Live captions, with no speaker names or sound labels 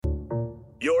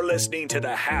You're listening to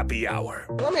the Happy Hour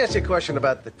Let me ask you a question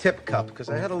about the tip cup, because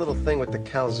I had a little thing with the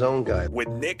calzone guy. with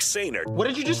Nick Sainert What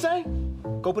did you just say?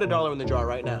 Go put $1 in the jar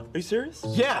right now. Are you serious?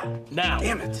 Yeah, now.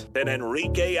 Damn it. and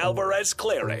Enrique Alvarez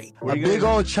Clary. A big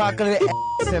old chocolate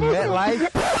ass in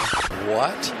MetLife.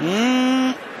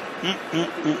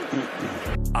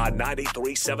 On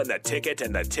 93.7 The Ticket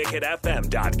and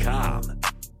theticketfm.com.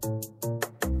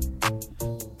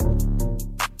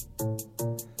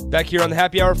 Back here on the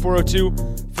Happy Hour,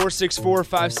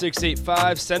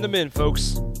 402-464-5685. Send them in,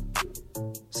 folks.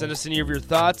 Send us any of your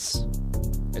thoughts.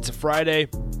 It's a Friday.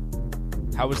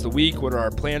 How was the week? What are our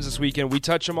plans this weekend? We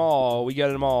touch them all. We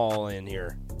got them all in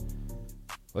here.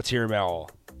 Let's hear them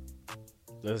all.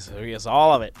 It's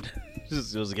all of it.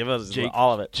 Just give us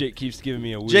all of it. Jake keeps giving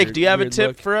me a weird Jake, do you have a weird tip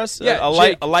look. for us? Yeah, a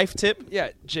life tip? Yeah,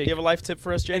 Jake. Do you have a life tip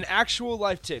for us, Jake? An actual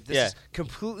life tip. This is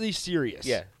completely serious.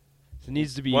 Yeah. It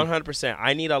needs to be 100%.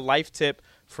 I need a life tip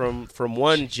from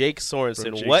one Jake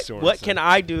Sorensen. Jake What Sorensen. can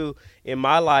I do in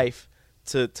my life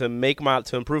to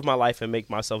improve my life and make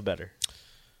myself better?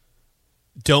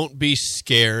 Don't be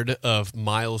scared of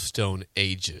milestone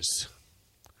ages.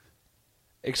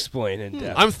 explain in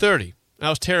depth. I'm 30. I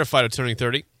was terrified of turning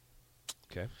 30.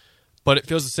 Okay. But it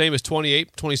feels the same as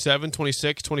 28, 27,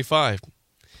 26, 25.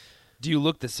 Do you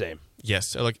look the same?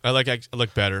 Yes, I look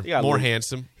better, got a more little-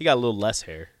 handsome. He got a little less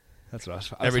hair. That's what I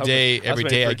was Every hoping- day, I was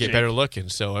waiting I for get Jake. better looking.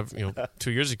 So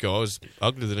 2 years ago, I was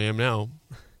uglier than I am now.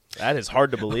 That is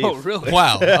hard to believe. Oh, really?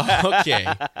 Wow. Okay.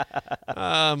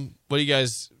 What do you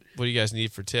guys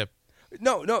need for tip?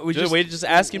 No. We We're just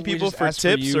asking we people just for asked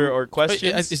tips you. or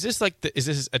questions. Is this a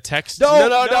text? No.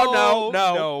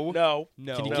 No.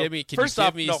 Can you give me First some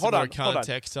off, more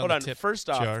context hold on on. the tip First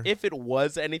off, jar? if it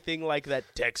was anything like that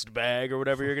text bag or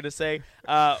whatever you're gonna say,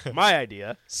 my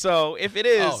idea. So if it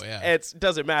is, it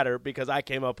doesn't matter because I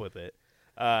came up with it.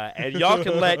 And y'all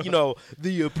can let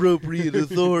the appropriate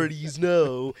authorities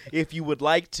know if you would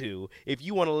like to. If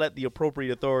you want to let the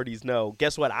appropriate authorities know,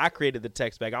 guess what? I created the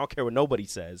text bag. I don't care what nobody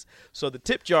says. So the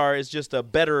tip jar is just a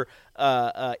better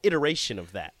iteration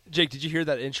of that. Jake, did you hear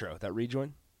that intro, that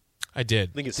rejoin? I did.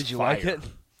 I think it's Did you fire. like it?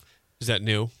 Is that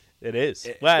new? It is.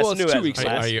 well, it's it's new 2 as weeks of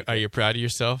old. last Are you proud of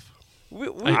yourself?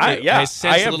 I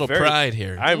sense am a little very- pride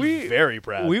here. I'm very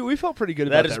proud. We felt pretty good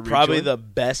that about is that probably rejoin. the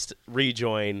best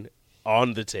rejoin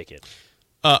on the ticket.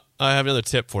 I have another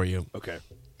tip for you. Okay.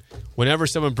 Whenever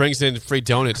someone brings in free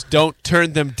donuts, don't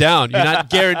turn them down. You're not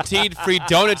guaranteed free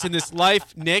donuts in this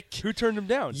life, Nick. Who turned him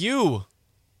down? You.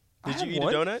 Did you had eat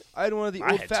one. a donut? I had one of the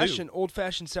I had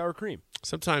old-fashioned sour cream.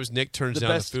 Sometimes Nick turns The down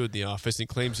best- the food in the office and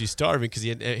claims he's starving because he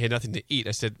had nothing to eat.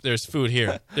 I said, there's food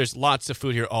here. There's lots of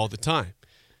food here all the time.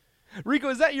 Rico,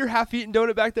 is that your half-eaten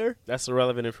donut back there? That's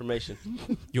irrelevant information.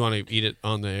 You want to eat it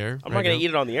on the air? I'm not going to eat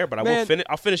it on the air, but I will Man. finish.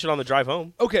 I'll finish it on the drive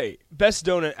home. Okay, best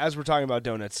donut, as we're talking about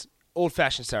donuts,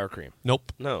 old-fashioned sour cream.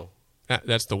 Nope. No.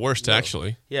 That's the worst,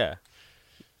 actually. Yeah.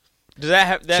 Does that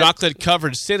have that?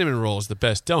 Chocolate-covered cinnamon roll is the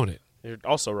best donut. You're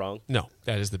also wrong. No,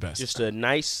 that is the best. Just a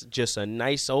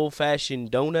nice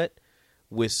old-fashioned donut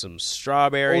with some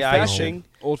strawberry Old-fashioned. icing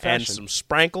Old-fashioned. and some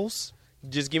sprinkles.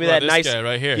 Just give me Well, that this nice guy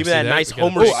right here. Give See me that that? nice We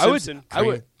got- Homer Oh, Simpson.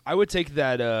 I would take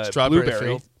that Strawberry blueberry.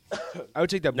 filled. I would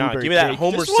take that No, blueberry. give me that cake.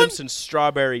 Homer This one? Simpson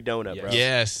strawberry donut, bro.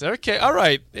 Yes. Okay. All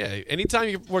right. Yeah. Anytime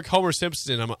you work Homer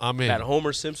Simpson, I'm in. That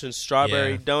Homer Simpson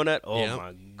strawberry Yeah. donut. Oh Yeah.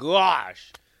 my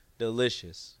gosh,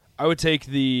 delicious. I would take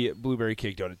the blueberry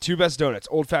cake donut. Two best donuts: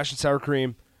 old-fashioned sour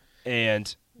cream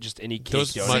and just any cake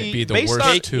Those donut. might be the based worst,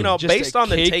 on, too. You know, Just based a on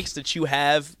the cake. takes that you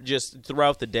have just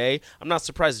throughout the day, I'm not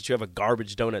surprised that you have a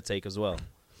garbage donut take as well.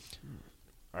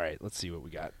 All right, let's see what we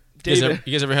got. You David,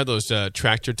 guys ever had those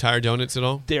tractor tire donuts at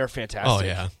all? they are fantastic. Oh,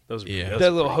 yeah. Those are Yeah.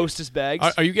 That little Hostess bags.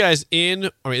 Are you guys in?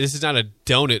 I mean, this is not a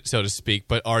donut, so to speak,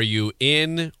 but are you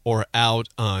in or out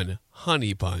on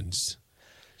honey buns?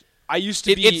 I used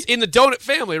to be. It's in the donut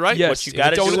family, right? Yes. What you In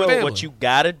gotta the donut do, family. what you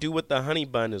gotta do with the honey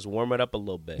bun is warm it up a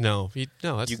little bit. No,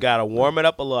 that's You gotta warm it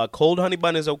up a little. A cold honey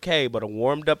bun is okay, but a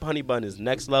warmed up honey bun is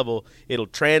next level. It'll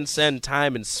transcend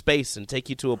time and space and take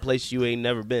you to a place you ain't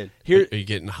never been. Here, Are you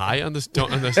getting high on this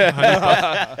honey bun?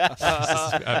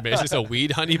 Is this a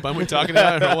weed honey bun we're talking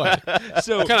about or what?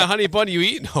 so What kind of honey bun are you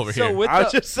eating over so here? with I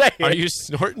was the, just saying. Are you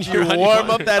snorting you your honey warm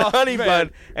bun? up that honey man.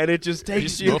 bun, and it just Are you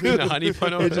takes you. smoking the honey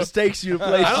bun over It there? just takes you to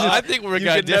places. I think we're you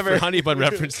got could different never- honey bun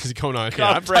references going on here.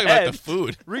 I'm talking about the comprehend.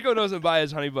 food. Rico doesn't buy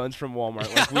his honey buns from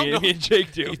Walmart like don't know. me and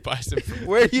Jake do. He buys them from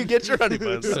Where do you get your honey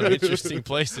buns? some interesting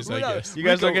places, I We're not- guess. You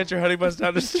guys don't Rico- get your honey buns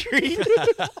down the street.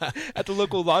 At the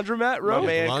local laundromat, Ro? My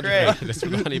man Laundry- Craig. That's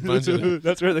where the honey buns are the,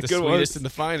 That's where the good sweetest ones. and the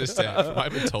finest at, from what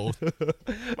I've been told.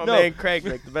 My No. man Craig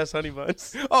make the best honey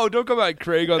buns. Oh, don't come at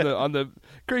Craig on the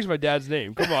Craig's my dad's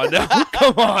name. Come on now.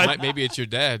 Come on. Maybe it's your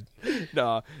dad.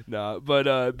 Nah.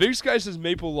 But Big Sky says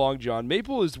Maple Long John.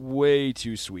 Maple is way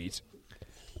too sweet.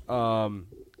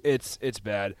 It's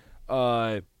bad.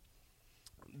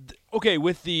 Okay,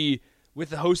 with the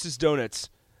Hostess donuts,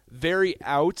 very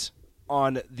out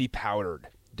on the powdered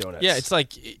donuts. Yeah, it's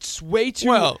like it's way too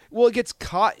well. It gets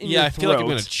caught in your I feel like I'm throat.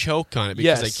 going to choke on it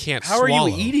because I can't. How swallow. are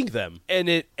you eating them? And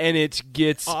it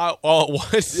gets. All at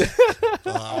once.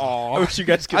 I wish you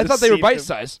guys could. I thought they were bite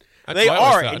sized. They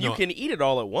are, and you can eat it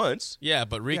all at once. Yeah,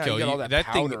 but Rico, you got all that that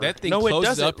powder. thing No, it closes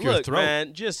doesn't. up your Look, throat.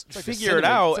 man, just It's like figure it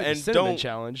out and don't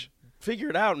challenge. figure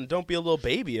it out and don't be a little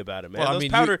baby about it, man. Well, I Those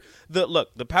mean, powder,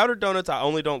 the powdered donuts I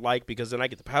only don't like because then I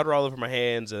get the powder all over my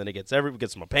hands and then it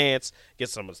gets my pants,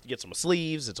 gets on my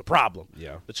sleeves. It's a problem.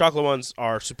 Yeah. The chocolate ones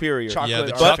are superior. Chocolate Yeah,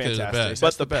 the are chocolate is the fantastic. best. But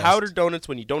That's the best. powdered donuts,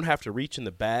 when you don't have to reach in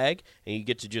the bag and you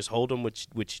get to just hold them with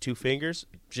your two fingers,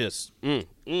 just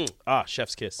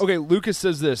chef's kiss. Okay, Lucas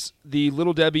says this: the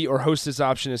Little Debbie or Hostess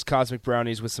option is cosmic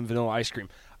brownies with some vanilla ice cream.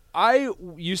 I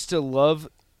used to love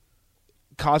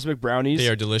cosmic brownies. They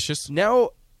are delicious.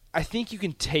 Now I think you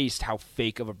can taste how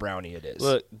fake of a brownie it is.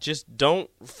 Look, just don't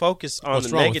focus on What's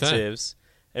the wrong with that? negatives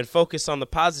and focus on the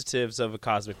positives of a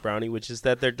cosmic brownie, which is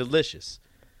that they're delicious.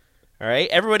 All right?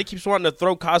 Everybody keeps wanting to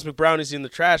throw cosmic brownies in the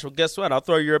trash. Well, guess what? I'll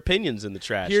throw your opinions in the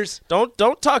trash.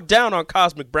 Don't talk down on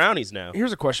cosmic brownies now.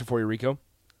 Here's a question for you, Rico.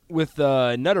 With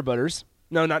Nutter Butters.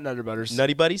 No, not Nutter Butters.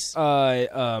 Nutty Buddies?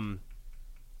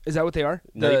 Is that what they are?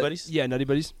 Nutty Buddies? Yeah, Nutty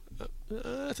Buddies.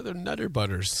 I thought they're Nutter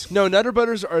Butters. No, Nutter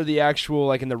Butters are the actual,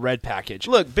 like, in the red package.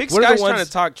 Look, Big What are the Sky's ones- trying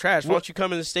to talk trash. Why don't you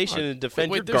come in the station and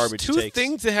defend your garbage There's two takes?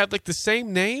 things that have like the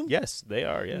same name. Yes, they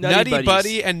are, yeah. Nutty Nutty Buddies.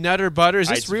 Buddy and Nutter Butter. Is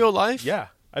this real life? Yeah,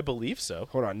 I believe so.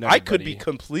 Hold on, Nutty I could Buddy. be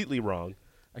completely wrong,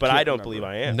 but can't I don't remember. believe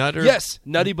I am. Nutter. Yes,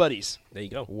 Nutty Buddies. There you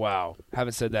go. Wow.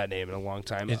 Haven't said that name in a long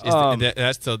time. That's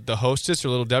the Hostess or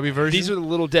Little Debbie version. These are the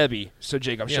Little Debbie. So,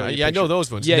 Jake, I'm yeah, showing you a yeah, I know picture.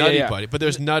 those ones. Yeah, Nutty yeah. Buddy, but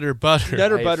there's Nutter Butter.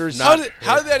 Nutter I've Butters. not-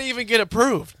 How did that even get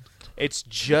approved? It's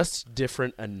just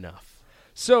different enough.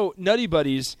 So, Nutty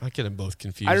Buddies, I get them both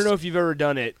confused. I don't know if you've ever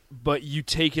done it, but you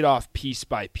take it off piece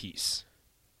by piece.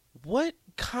 What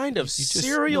kind of You just-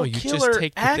 serial no, you just killer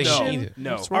take the thing and eat action it.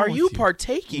 No. What's wrong are with you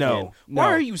partaking No, in? no. Why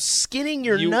are you skinning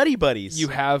your You- Nutty Buddies? You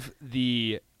have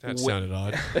the That sounded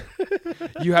odd.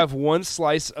 you have one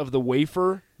slice of the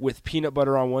wafer with peanut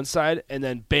butter on one side, and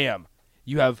then bam,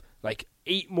 you have like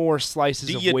 8 more slices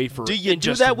Do of you- wafer. do you in do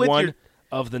just that with one your-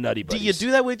 of the Nutty Do Buddies? you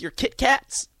do that with your Kit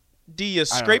Kats? Do you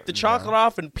scrape the know. chocolate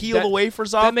off and peel That- the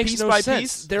wafers that off makes piece no by sense.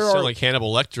 piece? There Sound are like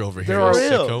Hannibal Lecter over here. there are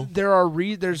sicko. there are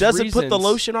there's Does it reasons, put the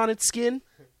lotion on its skin?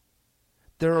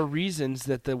 There are reasons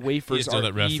that the wafers You know are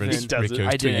that reference. even. does it. Rico's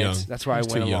I too didn't. young. That's why I He's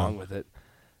went too young. along with it.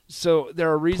 So there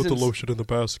are reasons. in the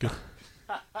basket.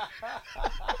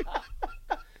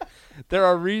 There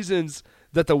are reasons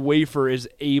that the wafer is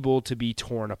able to be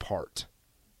torn apart.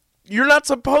 You're not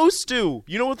supposed to.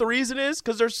 You know what the reason is?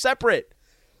 Because they're separate.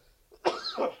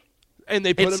 And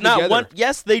they put It's them not together. one.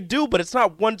 Yes, they do, but it's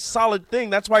not one solid thing.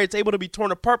 That's why it's able to be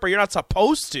torn apart. But you're not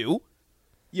supposed to.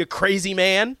 You crazy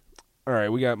man. All right,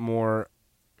 we got more.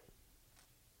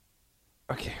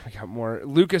 Okay, we got more.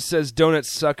 Lucas says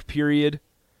donuts suck, period.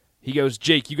 He goes,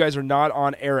 Jake, you guys are not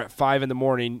on air at 5 in the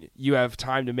morning. You have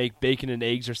time to make bacon and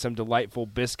eggs or some delightful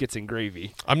biscuits and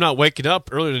gravy. I'm not waking up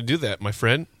early to do that, my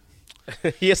friend.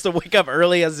 He has to wake up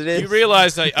early as it is. You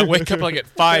realize I wake up like at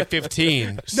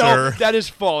 5:15, No, sir. that is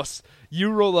false.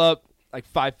 You roll up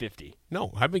like 5:50.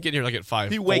 No, I've been getting here like at 5:40.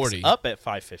 He wakes up at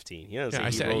 5:15. He doesn't Yeah,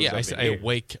 say he rolls up I in said here. I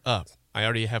wake up. I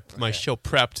already have my show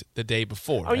prepped the day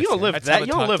before. Oh, you don't live That's that. how You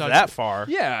the don't Talk live Talk- that far.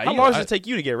 Yeah, How you- long does it take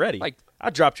you to get ready? like- I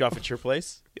dropped you off at your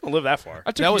place. You don't live that far.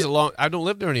 I took That was you, a long. I don't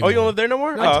live there Oh, anymore. you don't live there no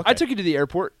more? I, Oh, okay. I took you to the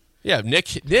airport. Yeah, Nick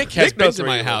has Nick been knows to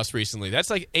where my you house recently. That's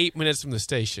like 8 minutes from the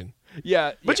station.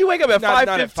 Yeah, But yeah. you wake up at Not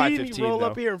 5:15. 5:15, You roll though.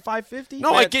 up here at 5:50.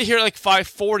 No, I get here like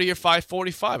 5:40 or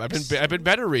 5:45. I've been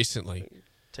better recently.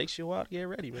 Takes you a while to get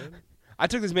ready, man. I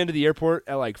took this man to the airport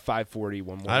at like 5:40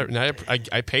 one morning.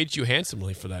 I paid you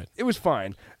handsomely for that. It was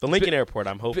fine. The Lincoln Airport.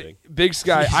 I'm hoping. Big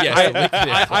Sky. Yes,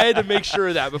 I had to make sure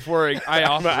of that before I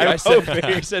offered.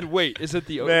 I said, "Wait, is it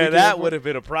the Man, Lincoln that Airport?" would have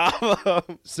been a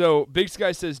problem. So Big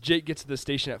Sky says Jake gets to the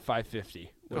station at 5:50.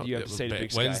 What do you have to say to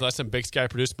Big Sky? When's the last time Big Sky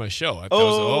produced my show? That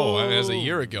was a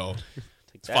year ago.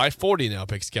 It's 5:40 now,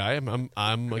 Big Sky.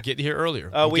 I'm getting here earlier.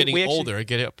 I'm we getting actually- older. I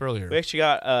get up earlier. We actually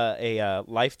got a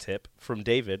life tip from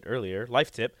David earlier.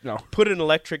 Life tip. No. Put an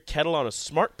electric kettle on a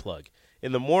smart plug.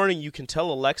 In the morning, you can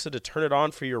tell Alexa to turn it on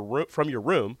for from your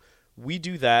room. We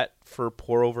do that for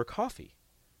pour over coffee.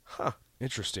 Huh.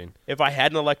 Interesting. If I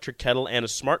had an electric kettle and a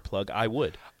smart plug, I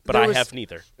would. But There I was- have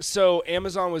neither. So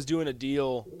Amazon was doing a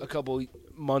deal a couple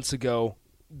months ago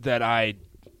that I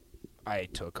I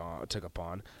took up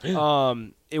on.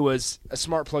 It was a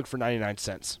smart plug for 99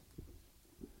 cents.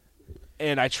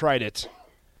 And I tried it.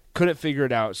 Couldn't figure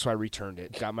it out, so I returned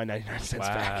it. Got my 99 cents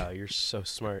back. Wow, you're so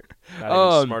smart.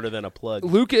 Not even smarter than a plug.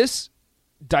 Lucas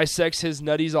dissects his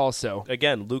nutties also.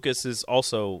 Again, Lucas is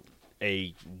also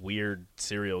a weird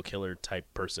serial killer type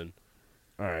person.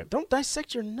 All right. Don't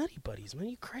dissect your nutty buddies, man.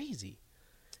 You crazy.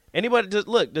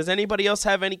 Does anybody else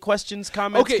have any questions,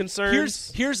 comments,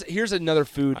 concerns? Here's another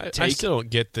food take. I still don't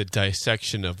get the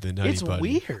dissection of the nutty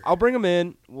buddy. It's weird. I'll bring them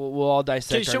in. We'll all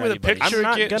dissect. Show me the picture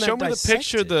again. Show me the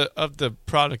picture of the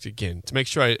product again to make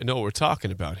sure I know what we're talking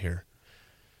about here.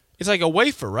 It's like a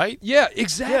wafer, right? Yeah,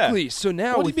 exactly. Yeah. So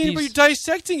now, what do you mean by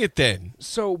dissecting it then?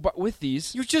 So, but with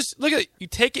these, you just look at it. You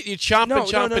take it, you chop and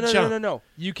chop and chop. No.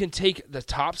 You can take the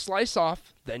top slice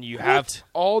off. Then you have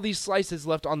all these slices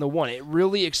left on the one. It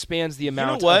really expands the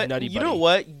amount of Nutty Buddy. You know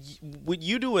what? What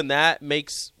you doing that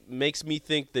makes me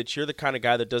think that you're the kind of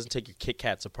guy that doesn't take your Kit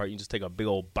Kats apart. You just take a big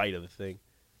old bite of the thing.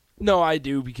 No, I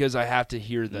do because I have to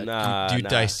hear that. Do you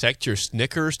dissect your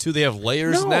Snickers too? They have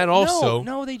layers in that also.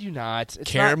 No, they do not. It's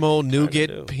caramel,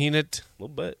 nougat, peanut. A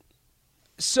little bit.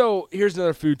 So here's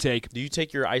another food take. Do you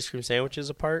take your ice cream sandwiches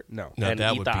apart? No, and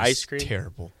that eat would the be ice cream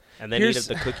terrible. And then eat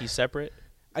the cookies separate.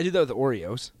 I do that with the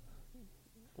Oreos.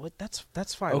 What? That's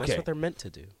fine. Okay. That's what they're meant to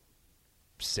do.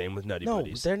 Same with Nutty no,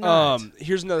 Buddies. They're not.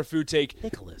 Here's another food take.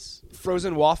 Nicholas.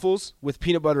 Frozen waffles with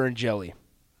peanut butter and jelly.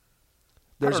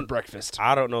 There's breakfast.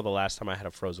 I don't know the last time I had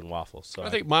a frozen waffle. So I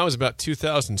think mine was about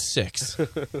 2006.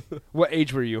 What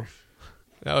age were you?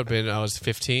 That would have been, I was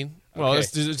 15. Well, let's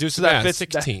do some that math.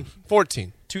 16.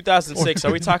 14. 2006.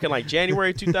 Are we talking like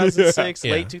January 2006,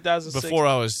 late 2006? Before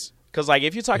I was... Because like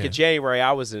if you're talking January,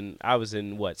 I was in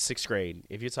what, 6th grade.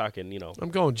 If you're talking,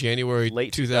 I'm going January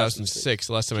late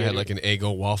 2006. Last time I had like an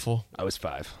Eggo waffle. I was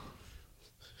 5.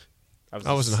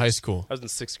 I was in high school. I was in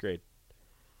 6th grade.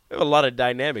 We have a lot of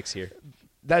dynamics here.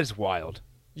 That is wild.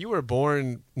 You were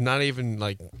born not even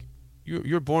like you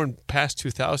were born past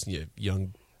 2000, you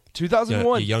young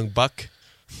 2001, you young buck.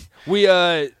 We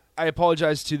I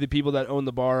apologize to the people that own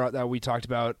the bar that we talked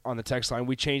about on the text line.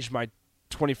 We changed my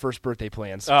 21st birthday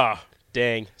plans. Oh,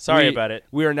 dang. Sorry about it.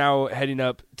 We are now heading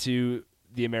up to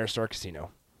the Ameristar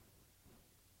Casino.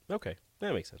 Okay.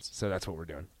 That makes sense. So that's what we're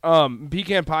doing.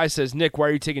 Pecan Pie says, Nick, why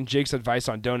are you taking Jake's advice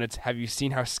on donuts? Have you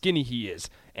seen how skinny he is?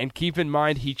 And keep in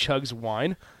mind he chugs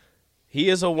wine. He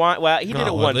is a wine. Well, he did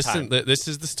it one time. This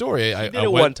is the story. He did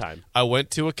it one time. I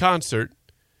went to a concert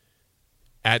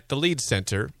at the Leeds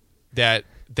Center that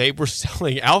they were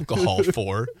selling alcohol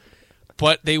for,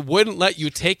 but they wouldn't let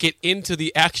you take it into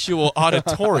the actual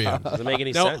auditorium. Doesn't make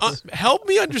any sense. Help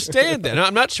me understand that.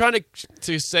 I'm not trying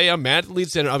to say I'm mad at the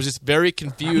Leeds Center. I was just very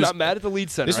confused. I'm not mad at the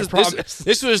Leeds Center,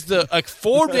 This was the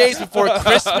 4 days before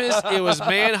Christmas. It was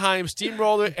Mannheim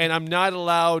Steamroller, and I'm not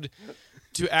allowed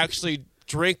to actually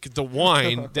drink the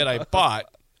wine that I bought.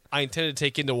 I intended to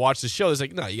take in to watch the show. It's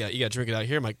like, no, you got to drink it out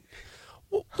here. I'm like,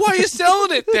 why are you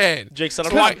selling it then? Jake said,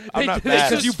 I'm not mad.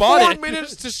 Because you bought 4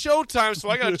 minutes to showtime, so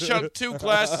I got to chug 2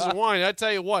 glasses of wine. I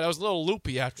tell you what, I was a little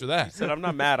loopy after that. He said, I'm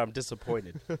not mad. I'm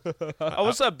disappointed.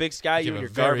 What's up, Big Sky? You and your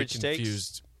garbage takes?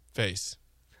 Confused face.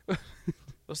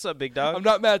 What's up, Big Dog? I'm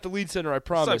not mad at the Leeds Center, I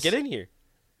promise. What's up? Get in here.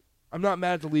 I'm not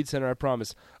mad at the Leeds Center, I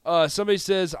promise. Somebody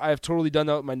says, I have totally done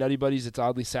that with my Nutty Buddies. It's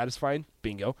oddly satisfying.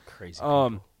 Bingo. Crazy.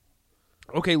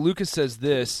 Okay, Lucas says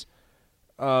this.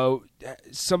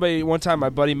 One time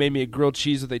my buddy made me a grilled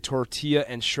cheese with a tortilla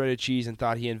and shredded cheese and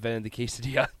thought he invented the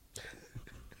quesadilla.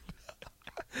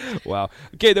 Wow.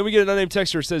 Okay, then we get an unnamed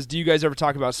texter who says, do you guys ever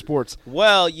talk about sports?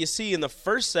 Well, you see, in the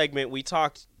first segment, we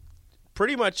talked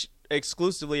pretty much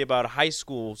exclusively about high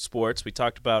school sports. We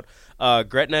talked about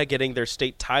Gretna getting their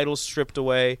state titles stripped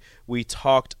away. We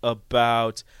talked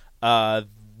about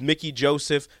Mickey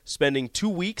Joseph spending 2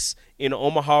 weeks in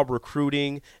Omaha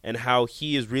recruiting and how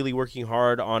he is really working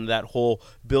hard on that whole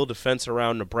build a fence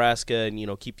around Nebraska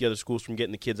and, keep the other schools from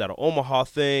getting the kids out of Omaha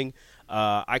thing.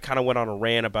 I kind of went on a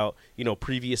rant about,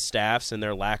 previous staffs and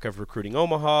their lack of recruiting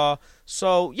Omaha.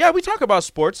 So, yeah, we talk about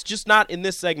sports, just not in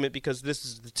this segment because this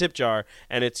is the tip jar.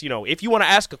 And it's, if you want to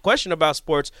ask a question about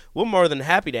sports, we're more than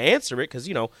happy to answer it because,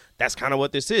 that's kind of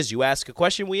what this is. You ask a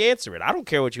question, we answer it. I don't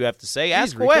care what you have to say.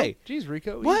 Ask away. Jeez,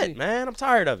 Rico. What, easy. Man? I'm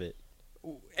tired of it.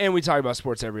 And we talk about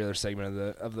sports every other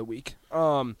segment of the week.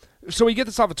 So we get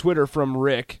this off of Twitter from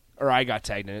Rick, or I got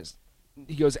tagged in it.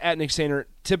 He goes, at Nick Sainer,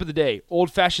 tip of the day,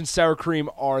 old-fashioned sour cream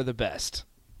are the best.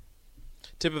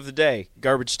 Tip of the day,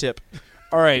 garbage tip.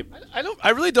 All right. I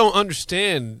really don't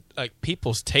understand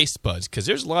people's taste buds because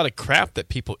there's a lot of crap that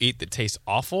people eat that tastes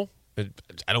awful.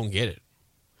 I don't get it.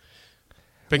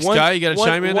 Big Sky, you got to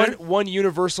chime in there? One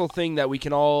universal thing that we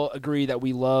can all agree that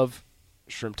we love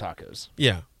shrimp tacos.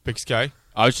 Yeah, Big Sky.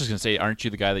 I was just going to say, aren't you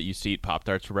the guy that used to eat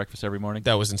Pop-Tarts for breakfast every morning?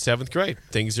 That was in 7th grade.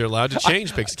 Things are allowed to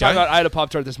change, Big Sky. I had a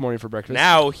Pop-Tart this morning for breakfast.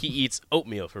 Now he eats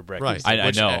oatmeal for breakfast. Right,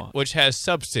 I know. Which has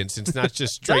substance. It's not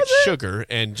just straight sugar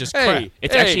and just crap.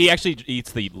 It's actually he actually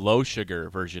eats the low sugar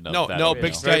version of that. No,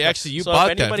 Big Sky. Actually, you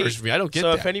bought that version for me. I don't get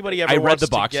that. So if anybody ever I read wants the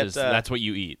boxes. to get, that's what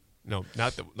you eat. No,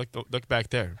 not the look back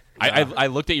there. I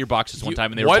looked at your boxes one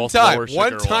time and they were both lower sugar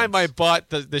One time ones. I bought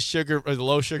the sugar or the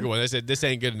low sugar one. I said this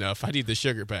ain't good enough. I need the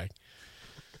sugar pack.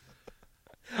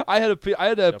 I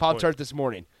had a Pop-Tart this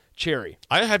morning. Cherry.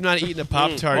 I have not eaten a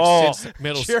Pop-Tart since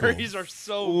middle school. Cherries are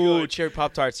so good. Cherry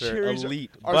Pop-Tarts are Cherries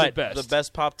elite. are but the best.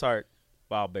 best Pop-Tart,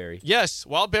 Wild Berry. Yes,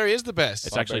 wild berry is the best.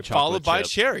 It's actually followed chocolate by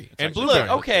chip. cherry and actually blueberry.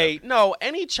 Look, okay, no,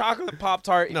 any chocolate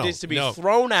Pop-Tart No, needs to be no.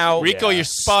 thrown out, Rico, you're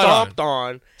spot on. stomped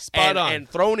on, Spot on. and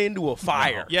thrown into a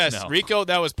fire. Yes, No. Rico,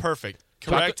 that was perfect.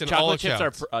 Correct in all chocolate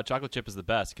chips accounts. chocolate chip is the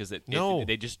best because No.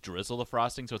 they just drizzle the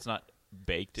frosting so it's not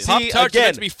baked in. See, Pop-Tarts are again,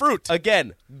 meant to be fruit.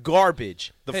 Again,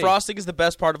 garbage. The Hey. frosting is the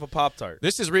best part of a Pop-Tart.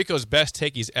 This is Rico's best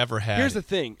take he's ever had. Here's the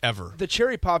thing. Ever. The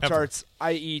cherry Pop-Tarts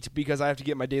I eat because I have to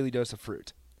get my daily dose of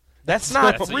fruit. That's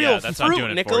not That's real not fruit,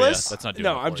 doing it Nicholas. For you. That's not doing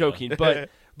No, it I'm for you. joking.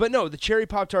 But no, the cherry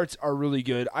Pop-Tarts are really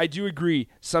good. I do agree.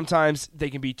 Sometimes they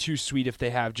can be too sweet if they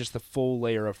have just the full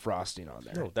layer of frosting on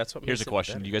there. No, that's what Here's makes a it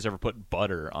question: better. Do you guys ever put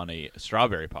butter on a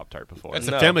strawberry Pop-Tart before? That's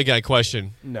No. a Family Guy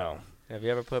question. No. Have you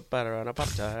ever put butter on a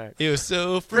Pop-Tart? It was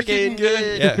so Freaking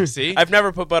good. Yeah, see? I've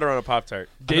never put butter on a Pop-Tart.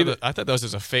 I thought that was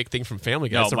just a fake thing from Family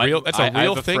Guy. No, That's a my- real. That's a I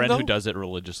real have a thing, friend though? who does it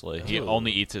religiously. He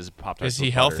only eats his Pop-Tarts. Is he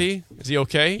with butter. healthy? Is he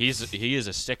okay? He is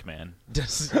a stick man.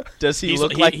 Does he He's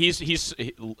look like... he's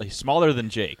smaller than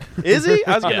Jake. Is he?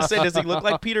 I was going to Yes. say, does he look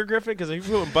like Peter Griffin? Because he's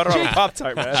putting butter on a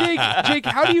Pop-Tart, man. Jake,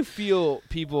 how do you feel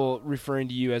people referring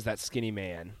to you as that skinny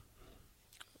man?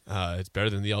 It's better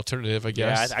than the alternative, I Yeah,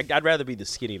 guess. I'd rather be the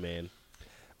skinny man.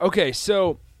 Okay,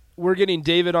 so we're getting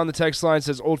David on the text line.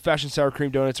 Says old-fashioned sour cream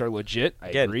donuts are legit. I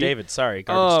Again, agree. David, sorry,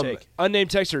 garbage take.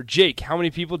 Unnamed texter Jake, how many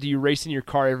people do you race in your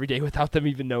car every day without them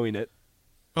even knowing it?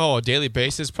 Oh, a daily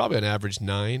basis, probably on average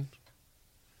 9.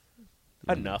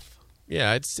 Enough.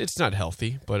 Yeah, it's not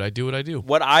healthy, but I do what I do.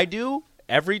 What I do,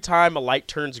 every time a light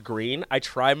turns green, I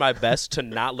try my best to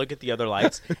not look at the other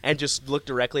lights and just look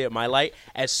directly at my light.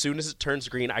 As soon as it turns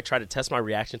green, I try to test my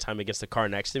reaction time against the car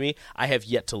next to me. I have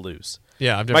yet to lose.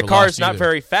 Yeah, I've never My car lost is not either.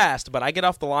 very fast, but I get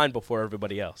off the line before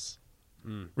everybody else.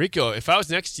 Rico, if I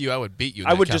was next to you, I would beat you. In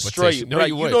I that would destroy you. competition. No, Right,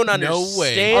 you you would. don't No way.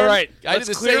 understand. All right, I let's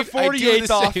did the clear same- I do the 48th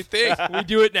off. same thing. We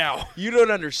do it now. You don't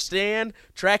understand.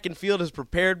 Track and field has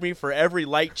prepared me for every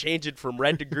light changing from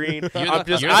red to green. you're I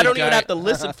the don't even guy- have to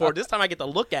listen for it. This time I get to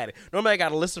look at it. Normally I got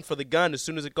to listen for the gun. As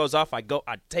soon as it goes off, I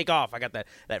take off. I got that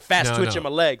fast No, twitch no. in my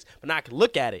legs. But now I can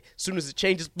look at it. As soon as it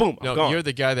changes, boom, I'm No, gone. you're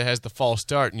the guy that has the false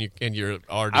start, and you're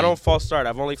already. I don't false start.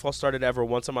 I've only false started ever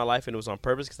once in my life, and it was on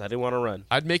purpose because I didn't want to run.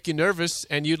 I'd make you nervous,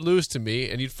 and you'd lose to me,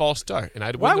 and you'd false start, and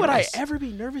I'd win. Why the would I race. ever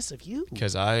be nervous of you?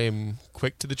 Because I am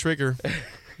quick to the trigger.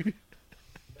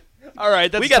 All right,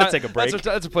 that's We gotta ti- take a break.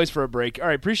 That's a place for a break. All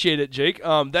right, appreciate it, Jake.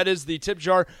 That is the tip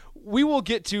jar. We will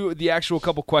get to the actual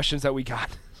couple questions that we got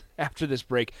after this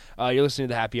break. You're listening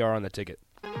to the Happy Hour on The Ticket.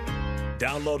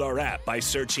 Download our app by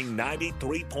searching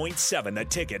 93.7 The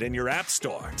Ticket in your app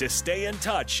store to stay in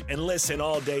touch and listen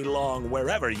all day long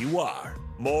wherever you are.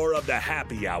 More of the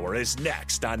Happy Hour is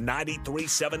next on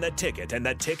 93.7 The Ticket and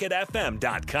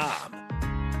theticketfm.com.